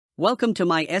Welcome to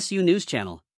my SU News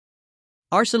channel.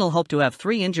 Arsenal hope to have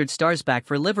 3 injured stars back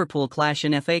for Liverpool clash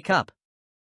in FA Cup.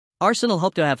 Arsenal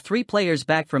hope to have 3 players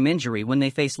back from injury when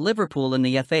they face Liverpool in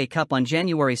the FA Cup on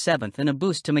January 7 in a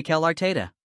boost to Mikel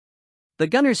Arteta. The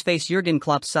Gunners face Jurgen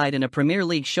Klopp's side in a Premier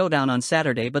League showdown on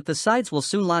Saturday, but the sides will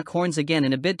soon lock horns again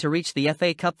in a bid to reach the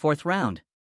FA Cup 4th round.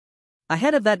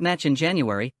 Ahead of that match in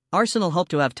January, Arsenal hope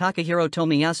to have Takahiro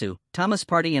Tomiyasu, Thomas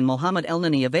Partey and Mohamed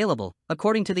Elneny available,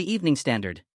 according to the Evening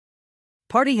Standard.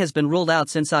 Partey has been ruled out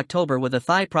since October with a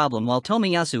thigh problem, while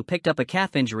Tomiyasu picked up a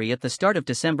calf injury at the start of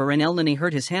December and Elneny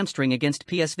hurt his hamstring against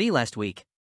PSV last week.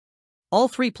 All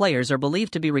 3 players are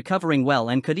believed to be recovering well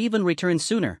and could even return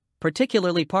sooner,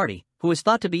 particularly Partey, who is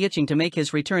thought to be itching to make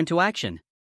his return to action.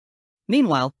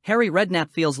 Meanwhile, Harry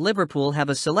Redknapp feels Liverpool have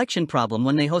a selection problem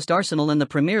when they host Arsenal in the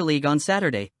Premier League on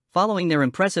Saturday, following their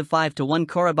impressive 5-1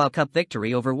 Carabao Cup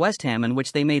victory over West Ham, in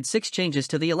which they made 6 changes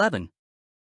to the 11.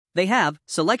 They have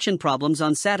selection problems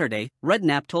on Saturday,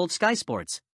 Redknapp told Sky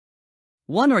Sports.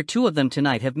 1 or 2 of them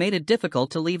tonight have made it difficult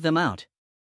to leave them out.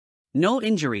 No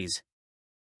injuries.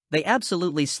 They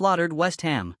absolutely slaughtered West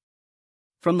Ham.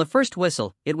 From the first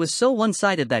whistle, it was so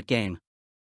one-sided, that game.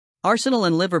 Arsenal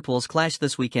and Liverpool's clash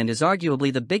this weekend is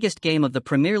arguably the biggest game of the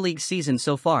Premier League season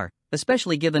so far,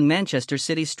 especially given Manchester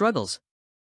City's struggles.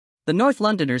 The North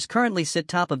Londoners currently sit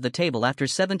top of the table after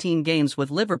 17 games,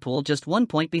 with Liverpool just 1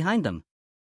 point behind them.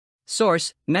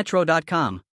 Source: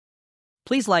 Metro.com.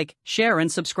 Please like, share and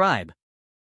subscribe.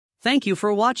 Thank you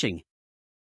for watching.